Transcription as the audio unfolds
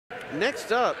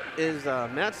Next up is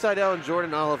Matt Sydal and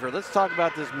Jordan Oliver. Let's talk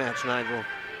about this match, Nigel.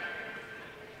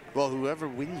 Well, whoever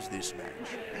wins this match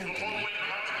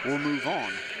will move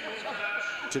on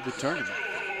to the tournament.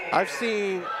 I've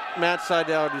seen Matt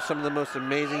Sydal do some of the most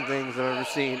amazing things I've ever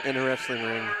seen in a wrestling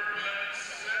ring.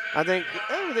 I think,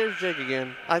 oh, there's Jake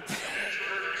again. And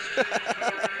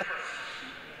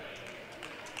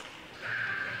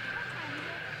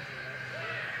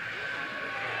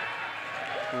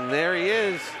there he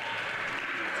is.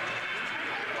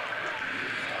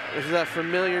 This is that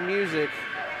familiar music.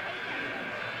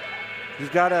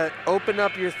 You've got to open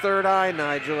up your third eye,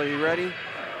 Nigel. Are you ready? You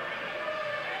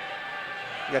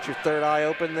got your third eye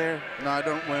open there? No, I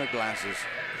don't wear glasses.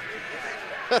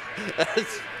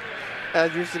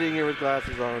 as you're sitting here with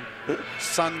glasses on.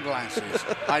 Sunglasses.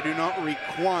 I do not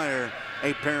require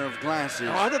a pair of glasses.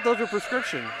 Oh, I thought those were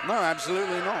prescription. No,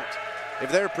 absolutely not.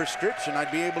 If they're prescription,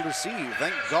 I'd be able to see you.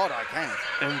 Thank God I can't.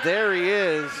 And there he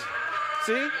is.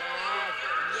 See?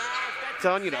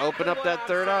 Telling you to open up that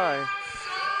third eye.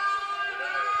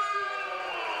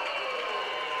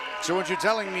 So what you're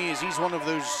telling me is he's one of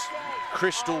those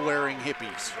crystal-wearing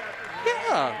hippies.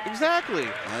 Yeah, exactly.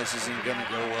 Well, this isn't going to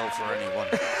go well for anyone.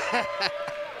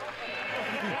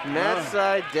 Matt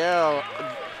Sydal,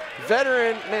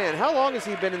 veteran, man, how long has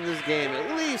he been in this game?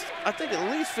 I think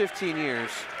at least 15 years.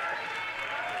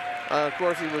 Of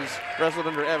course, he was wrestled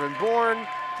under Evan Bourne,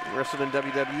 wrestled in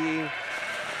WWE,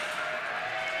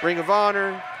 Ring of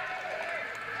Honor.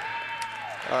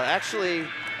 Actually,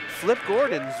 Flip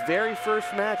Gordon's very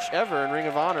first match ever in Ring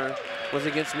of Honor was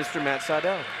against Mr. Matt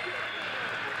Sydal.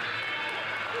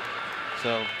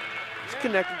 So he's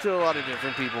connected to a lot of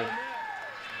different people.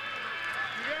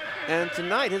 And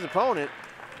tonight, his opponent,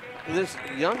 this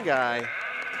young guy,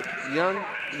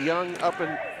 young up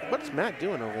and, what's Matt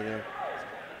doing over there?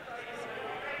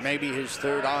 Maybe his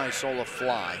third eye saw a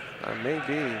fly.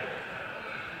 Maybe.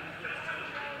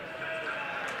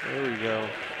 There we go.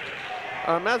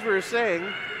 As we were saying,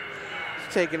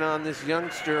 he's taking on this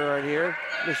youngster right here,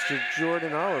 Mr.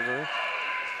 Jordan Oliver.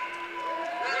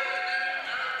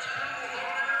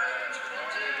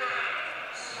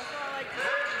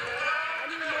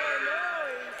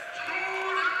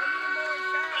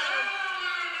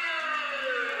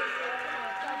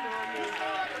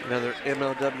 Another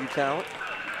MLW talent.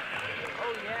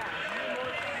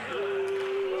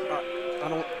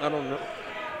 I don't know.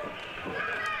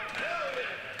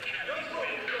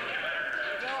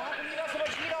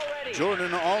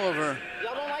 Jordan Oliver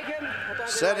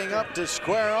setting up to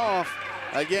square off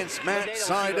against Matt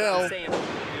Sydal.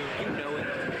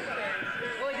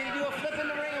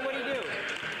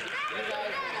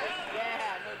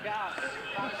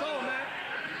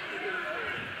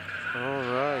 All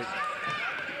right.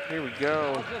 Here we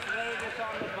go.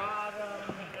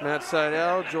 Matt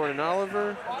Sydal, Jordan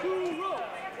Oliver.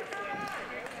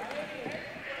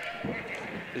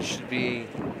 This should be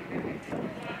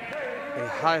a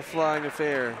high-flying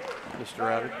affair, Mr.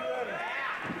 Rabbit.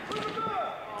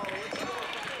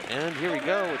 And here we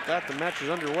go. With that, the match is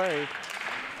underway.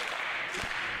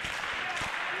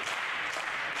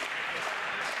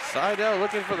 Sydal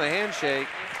looking for the handshake.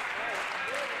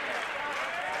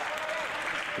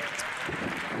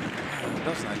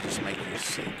 Doesn't that just make you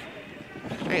sick?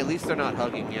 Hey, at least they're not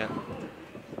hugging yet.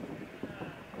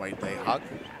 Wait, they hug?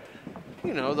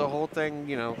 You know, the whole thing,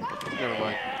 you know, never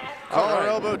mind. Collar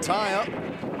elbow tie up.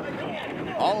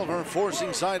 Oliver forcing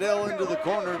Sydal into the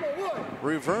corner.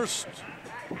 Reversed.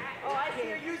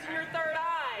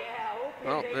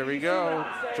 Well, there we go.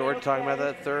 Jordan talking about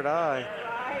that third eye.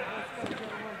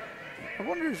 I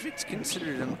wonder if it's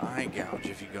considered an eye gouge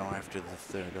if you go after the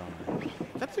third eye.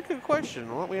 That's a good question.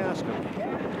 Why don't we ask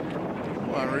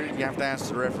him? Well, you have to ask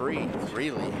the referee,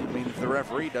 really. I mean, if the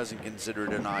referee doesn't consider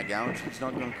it an eye gouge, he's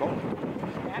not going to call it.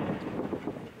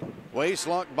 Waist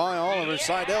lock by Oliver.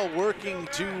 Sydal working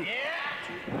to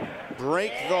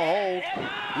break the hold.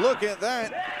 Look at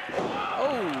that.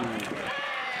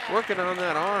 Oh, working on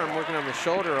that arm, working on the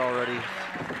shoulder already.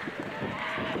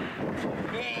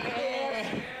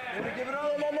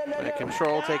 That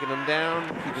control taking him down,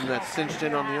 keeping that cinched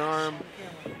in on the arm.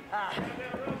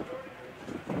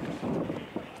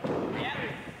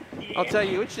 I'll tell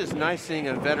you, it's just nice seeing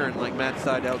a veteran like Matt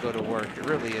Sydal go to work. It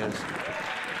really is.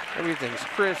 Everything's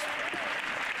crisp.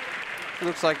 He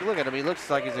looks like, look at him, he looks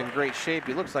like he's in great shape.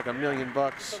 He looks like $1 million.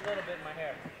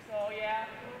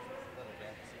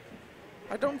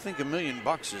 I don't think $1 million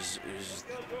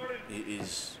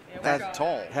is that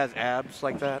tall. Has abs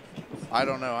like that? I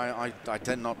don't know. I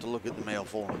tend not to look at the male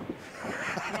form.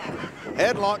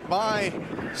 Headlock by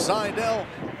Sydal.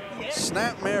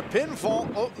 Snapmare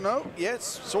pinfall. Oh, no. Yes,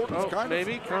 sort of, kind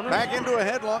maybe, of. kind of. Back into a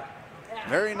headlock.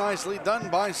 Very nicely done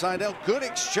by Sydal. Good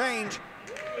exchange.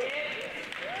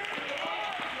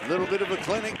 A little bit of a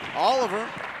clinic. Oliver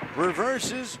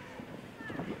reverses.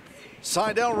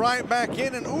 Sydal right back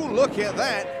in, and ooh, look at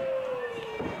that.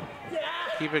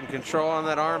 Keeping control on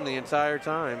that arm the entire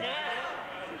time.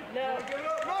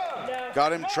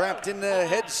 Got him trapped in the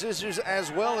head scissors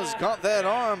as well as got that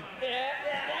arm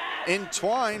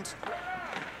entwined.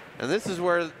 And this is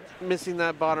where missing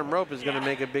that bottom rope is going to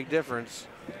make a big difference.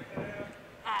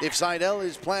 If Sydal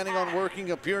is planning on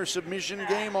working a pure submission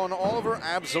game on Oliver,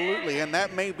 absolutely, and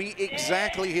that may be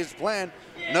exactly his plan,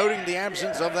 noting the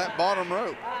absence of that bottom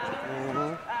rope.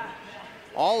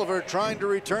 Oliver trying to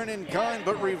return in kind,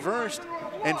 but reversed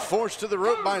and forced to the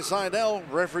rope by Sydal.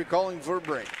 Referee calling for a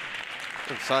break.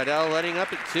 And Sydal letting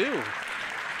up at 2.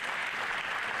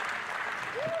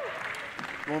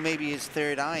 Well, maybe his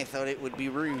third eye thought it would be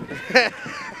rude.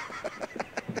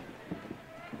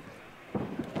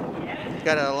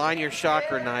 Gotta align your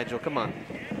chakra, Nigel. Come on.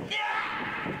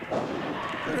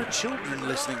 There are children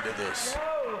listening to this.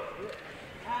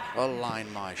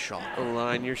 Align my chakra.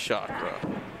 Align your chakra.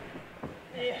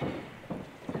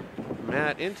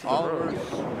 Matt into the Oliver.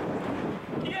 ropes.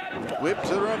 Whip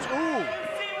to the ropes. Ooh.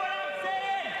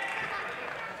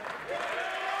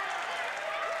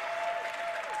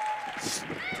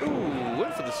 Ooh,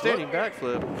 went for the standing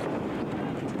backflip.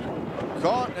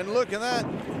 Caught, and look at that.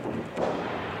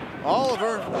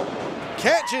 Oliver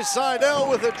catches Sydal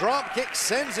with a drop kick,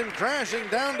 sends him crashing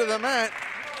down to the mat.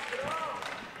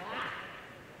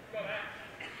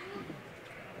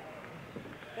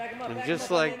 And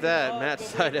just like that, Matt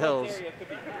Sydal's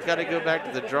got to go back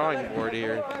to the drawing board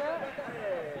here.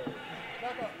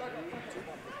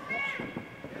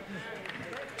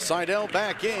 Sydal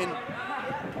back in.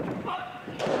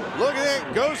 Look at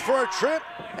that, goes for a trip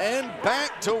and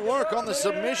back to work on the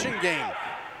submission game.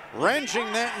 Wrenching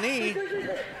that knee.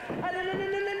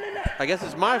 I guess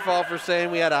it's my fault for saying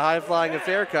we had a high-flying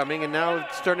affair coming, and now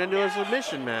it's turned into a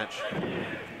submission match.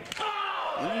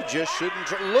 You just shouldn't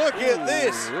try. Look at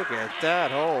this. Look at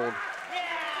that hold.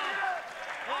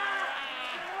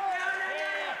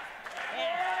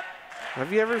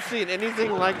 Have you ever seen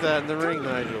anything like that in the ring,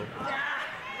 Nigel?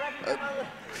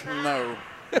 No.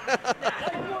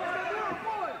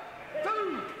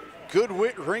 Good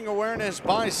ring awareness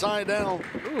by Sydal.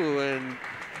 Ooh, and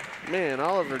man,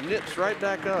 Oliver nips right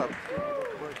back up.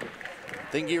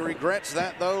 Think he regrets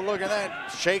that though. Look at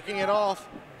that, shaking it off.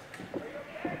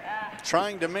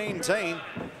 Trying to maintain.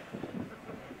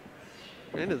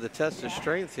 Into the test of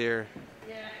strength here.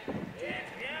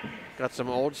 Got some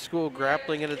old school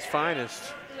grappling at its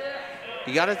finest.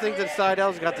 You got to think that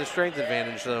Sydal's got the strength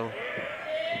advantage though.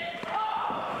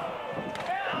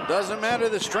 Doesn't matter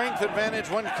the strength advantage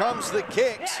when comes the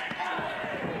kicks.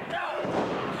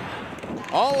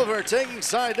 Oliver taking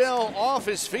Sydal off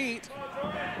his feet.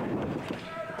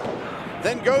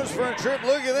 Then goes for a trip,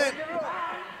 look at that.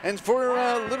 And for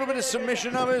a little bit of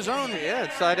submission of his own. Yeah,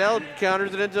 Sydal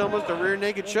counters it into almost a rear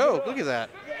naked choke. Look at that.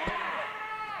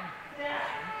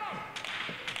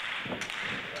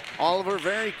 Oliver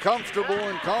very comfortable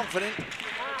and confident.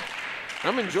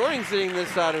 I'm enjoying seeing this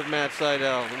side of Matt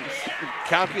Sydal.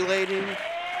 Calculating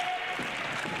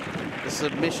the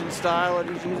submission style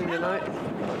that he's using tonight.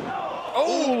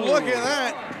 Oh, look at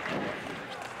that.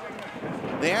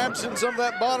 The absence of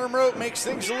that bottom rope makes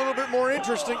things a little bit more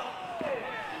interesting.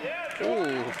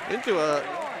 Ooh, into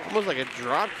almost like a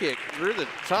drop kick through the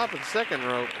top and second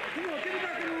rope.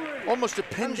 Almost a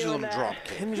pendulum drop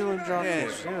kick. Pendulum drop kick.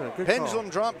 Yes. Yeah, good Pendulum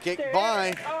drop kick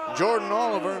by Jordan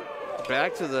Oliver.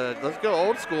 Back to the, let's go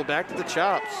old school, back to the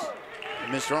chops.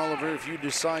 Mr. Oliver, if you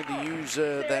decide to use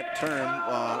that term,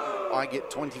 I get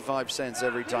 25 cents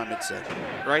every time it's said.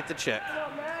 Write the check.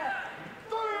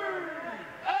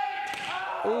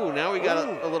 Ooh, now we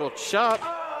got a little chop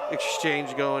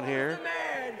exchange going here.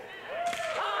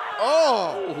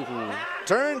 Oh! Ooh.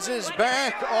 Turns his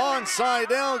back on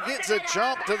Sydal, gets a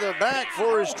chop to the back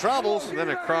for his troubles. And then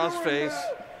a crossface,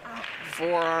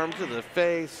 forearm to the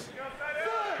face.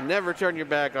 Never turn your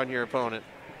back on your opponent.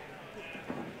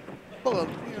 Well,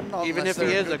 even if he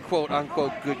is a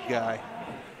quote-unquote good guy.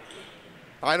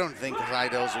 I don't think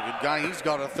Sydal's a good guy. He's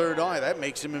got a third eye. That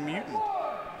makes him a mutant.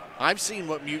 I've seen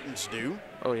what mutants do.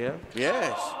 Oh, yeah?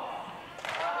 Yes.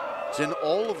 It's in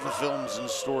all of the films and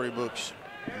storybooks.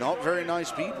 Not very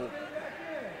nice people.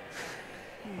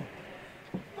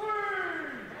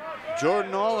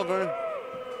 Jordan Oliver,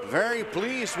 very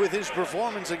pleased with his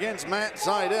performance against Matt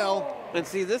Sydal. And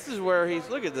see, this is where he's,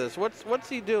 look at this. What's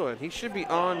he doing? He should be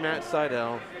on Matt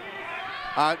Sydal.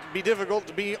 It'd be difficult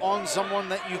to be on someone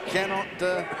that you cannot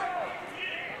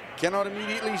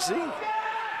immediately see.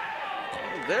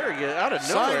 There he goes, out of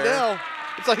nowhere. Sydal.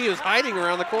 It's like he was hiding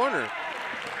around the corner.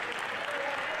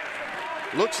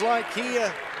 Looks like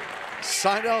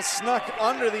Sydal snuck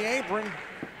under the apron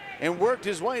and worked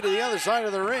his way to the other side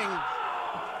of the ring.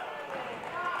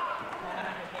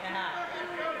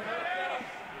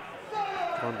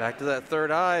 Going back to that third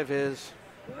eye of his.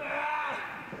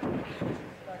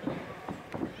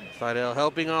 Sydal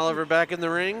helping Oliver back in the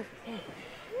ring.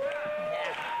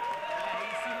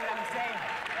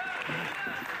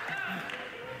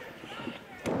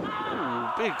 Ooh,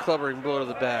 big clubbering blow to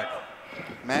the back.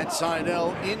 Matt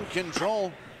Sydal in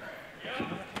control.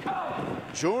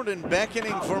 Jordan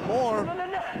beckoning for more.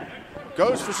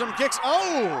 Goes for some kicks.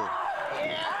 Oh!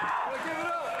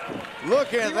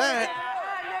 Look at that.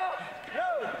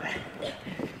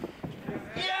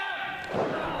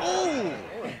 Oh!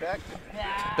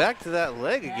 Back to that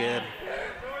leg again.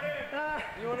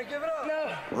 You want to give it up?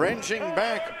 No. Wrenching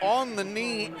back on the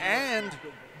knee and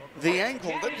the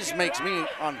ankle. That just makes me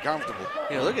uncomfortable.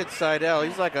 Yeah, look at Sydal.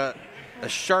 He's like a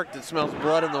shark that smells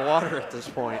blood in the water at this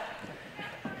point.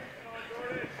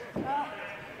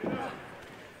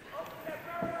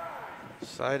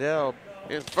 Sydal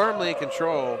is firmly in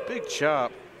control. Big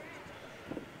chop.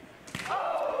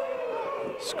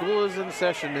 School is in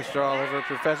session, Mr. Oliver.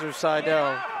 Professor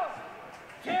Sydal.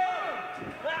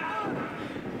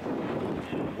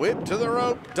 Whip to the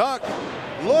rope, duck.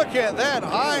 Look at that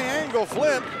high angle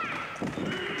flip.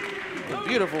 A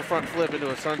beautiful front flip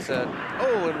into a sunset.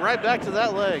 Oh, and right back to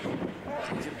that leg.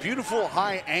 Beautiful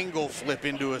high angle flip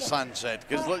into a sunset,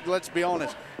 because let's be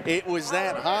honest, it was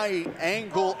that high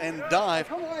angle and dive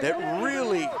that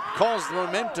really caused the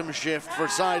momentum shift for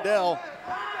Sydal.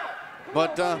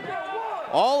 But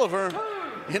Oliver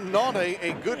in not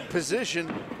a good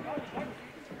position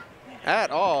at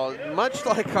all. Much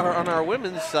like on our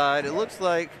women's side, it looks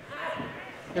like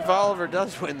if Oliver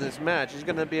does win this match, he's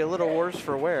going to be a little worse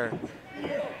for wear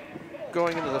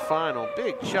going into the final.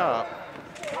 Big chop.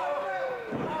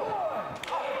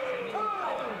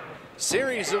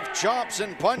 Series of chops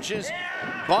and punches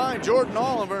by Jordan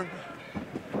Oliver.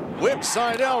 Whip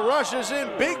Sydal, rushes in,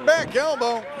 big back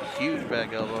elbow. Huge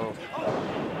back elbow.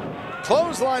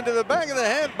 Clothesline to the back of the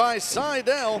head by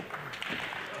Sydal.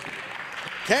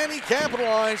 Can he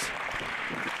capitalize?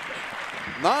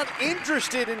 Not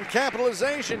interested in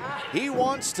capitalization. He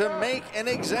wants to make an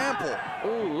example.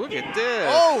 Ooh, look at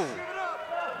this. Oh!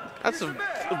 That's a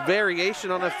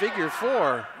variation on a figure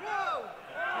four.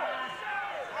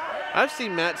 I've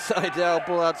seen Matt Sydal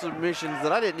pull out submissions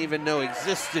that I didn't even know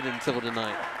existed until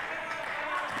tonight.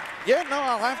 Yeah, no,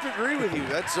 I'll have to agree with you.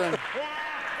 That's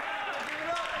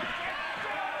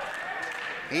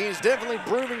he is definitely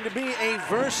proving to be a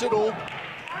versatile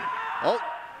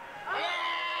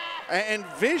and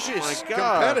vicious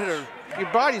competitor. Your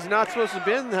body's not supposed to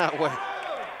bend that way.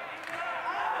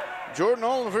 Jordan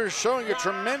Oliver is showing a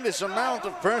tremendous amount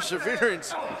of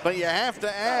perseverance, but you have to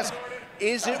ask,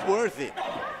 is it worth it?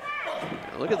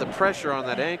 Look at the pressure on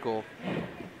that ankle.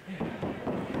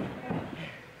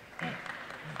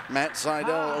 Matt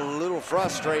Sydal a little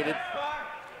frustrated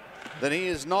that he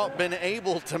has not been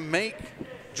able to make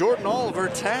Jordan Oliver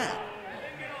tap.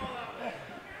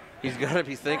 He's got to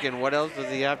be thinking, what else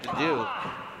does he have to do?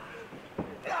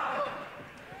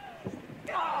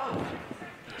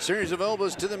 Series of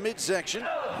elbows to the midsection.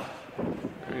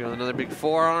 There we go, another big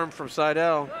forearm from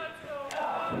Sydal.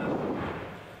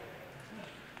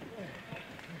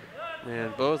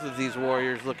 Man, both of these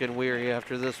warriors looking weary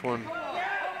after this one.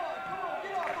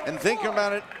 And think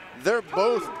about it, they're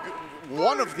both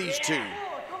one of these two.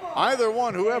 Either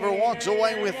one, whoever walks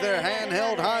away with their hand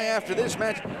held high after this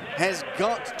match has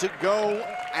got to go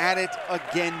at it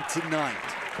again tonight.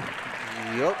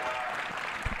 Yep.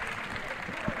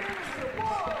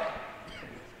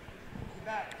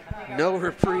 No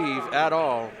reprieve at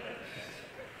all.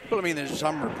 Well, I mean, there's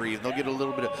some reprieve. They'll get a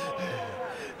little bit of...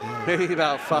 Maybe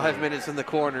about 5 minutes in the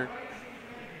corner.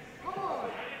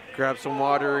 Grab some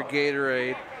water or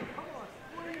Gatorade.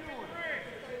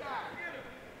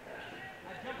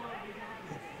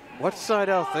 What's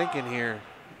Sydal thinking here?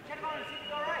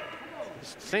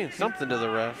 He's saying something to the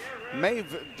ref. May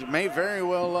very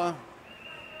well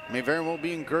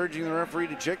be encouraging the referee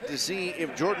to check to see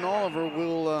if Jordan Oliver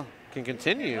will can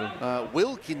continue.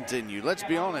 Will continue. Let's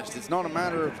be honest. It's not a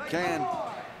matter of can.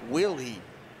 Will he?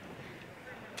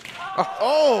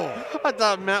 Oh! I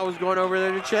thought Matt was going over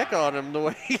there to check on him the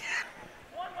way.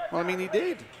 Well, I mean, he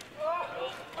did.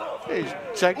 He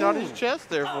checked on his chest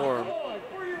there for him.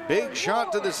 Big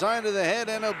shot to the side of the head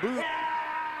and a boot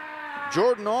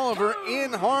Jordan Oliver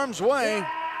in harm's way.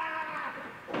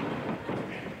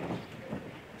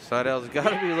 Sydal's got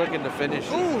to be looking to finish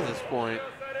at this point.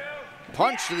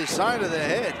 Punch to the side of the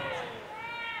head.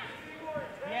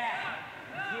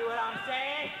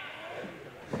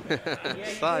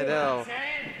 Sydal.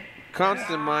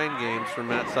 Constant mind games for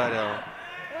Matt Sydal.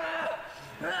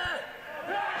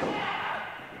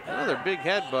 Another big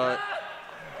headbutt.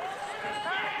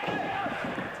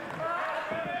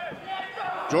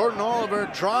 Jordan Oliver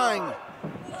trying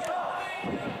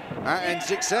and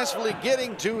successfully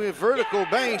getting to a vertical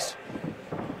base,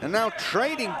 and now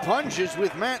trading punches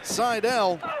with Matt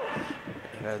Sydal.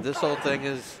 Yeah, this whole thing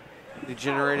is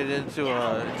degenerated into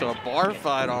a bar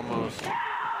fight almost.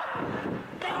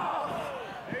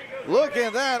 Look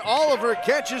at that. Oliver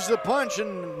catches the punch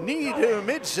and knee to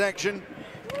midsection.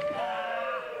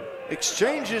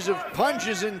 Exchanges of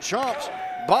punches and chops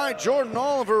by Jordan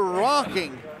Oliver,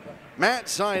 rocking Matt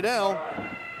Sydal.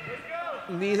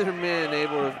 Neither man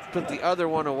able to put the other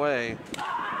one away.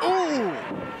 Ooh!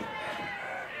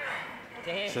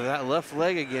 So that left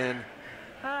leg again.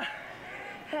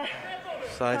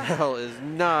 Sydal is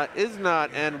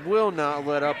not, and will not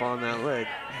let up on that leg.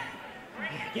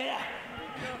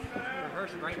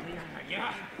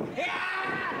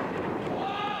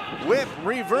 Whip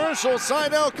reversal.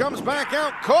 Sydal comes back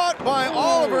out, caught by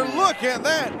Oliver. Look at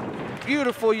that.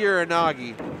 Beautiful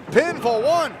Uranagi. Pinfall,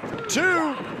 1,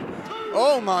 2.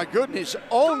 Oh my goodness,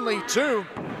 only 2.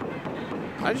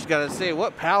 I just gotta say,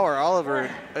 what power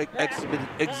Oliver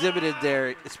exhibited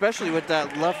there, especially with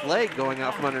that left leg going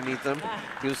out from underneath him.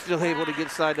 He was still able to get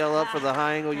Sydal up for the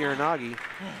high angle Uranagi.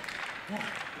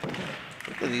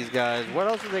 Look at these guys. What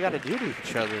else do they got to do to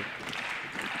each other?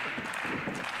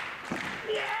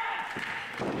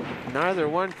 Neither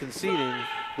one conceding.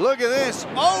 Look at this.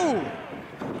 Oh!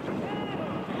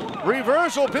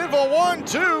 Reversal pinfall, 1,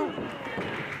 2.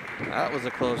 That was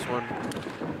a close one.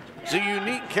 It's a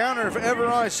unique counter if ever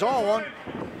I saw one.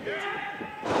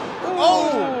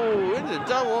 Oh! Into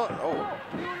double. Oh.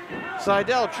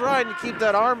 Sydal trying to keep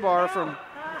that armbar from.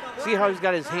 See how he's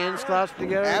got his hands clasped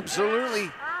together?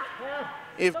 Absolutely.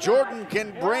 If Jordan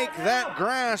can break that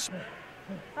grasp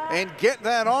and get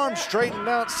that arm straightened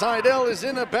out, Sydal is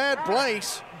in a bad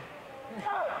place.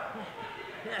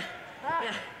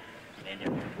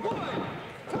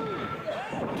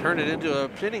 Turn it into a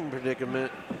pinning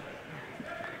predicament.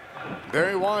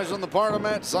 Very wise on the part of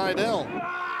Matt Sydal.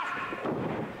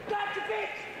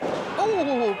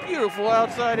 Oh, beautiful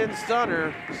outside in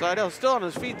stunner. Sydal's still on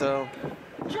his feet though.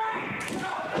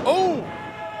 Oh!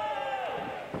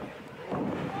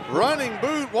 Running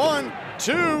boot, 1,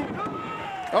 2.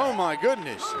 Oh my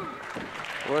goodness.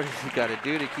 What has he got to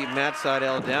do to keep Matt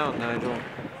Sydal down, Nigel?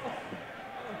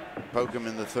 Poke him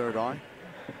in the third eye.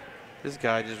 This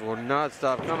guy just will not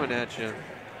stop coming at you.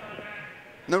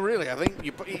 No, really, I think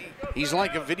he's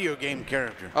like a video game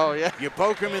character. Oh, yeah. You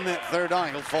poke him in that third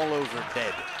eye, he'll fall over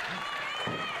dead.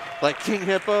 Like King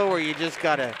Hippo, where you just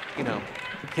got to, you know,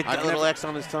 hit that little X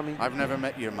on his tummy. I've never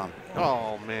met your mom.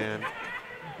 Oh, man.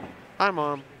 Hi,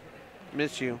 Mom.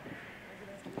 Miss you.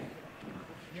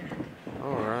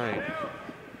 All right.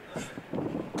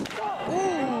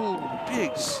 Ooh,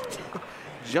 big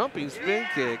jumping spin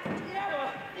kick.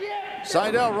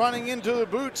 Sydal running into the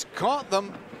boots, caught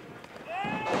them.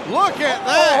 Look at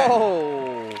that!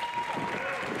 Oh!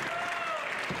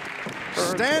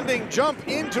 Standing jump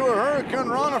into a Hurricane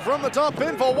Rana from the top,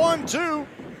 pinfall, 1, 2.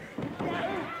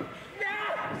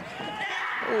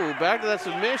 Ooh, back to that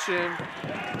submission.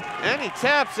 And he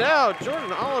taps out.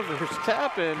 Jordan Oliver's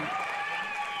tapping.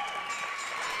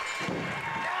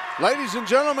 Ladies and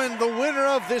gentlemen, the winner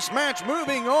of this match,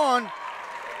 moving on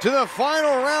to the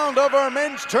final round of our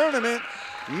men's tournament,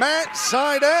 Matt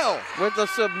Sydal. With a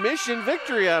submission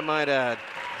victory, I might add.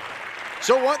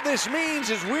 So what this means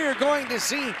is we are going to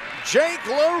see Jake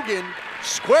Logan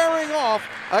squaring off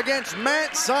against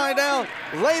Matt Sydal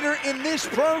later in this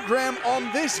program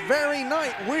on this very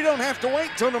night. We don't have to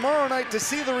wait till tomorrow night to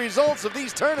see the results of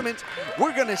these tournaments.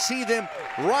 We're going to see them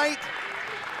right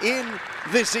in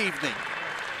this evening.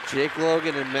 Jake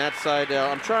Logan and Matt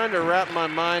Sydal. I'm trying to wrap my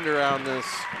mind around this.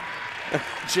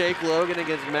 Jake Logan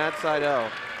against Matt Sydal.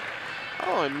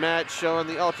 Oh, and Matt showing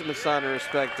the ultimate sign of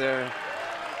respect there.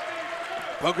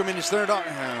 Poke him in his third eye.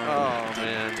 Oh,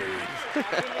 man.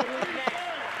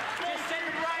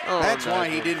 Oh, that's why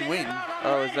he didn't win.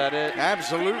 Oh, is that it?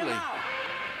 Absolutely.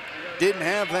 Didn't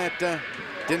have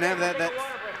that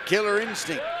killer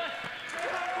instinct.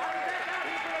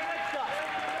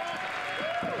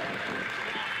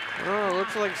 Oh,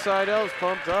 looks like Sydal's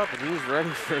pumped up and he's ready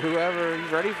for whoever.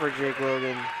 He's ready for Jake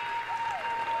Logan.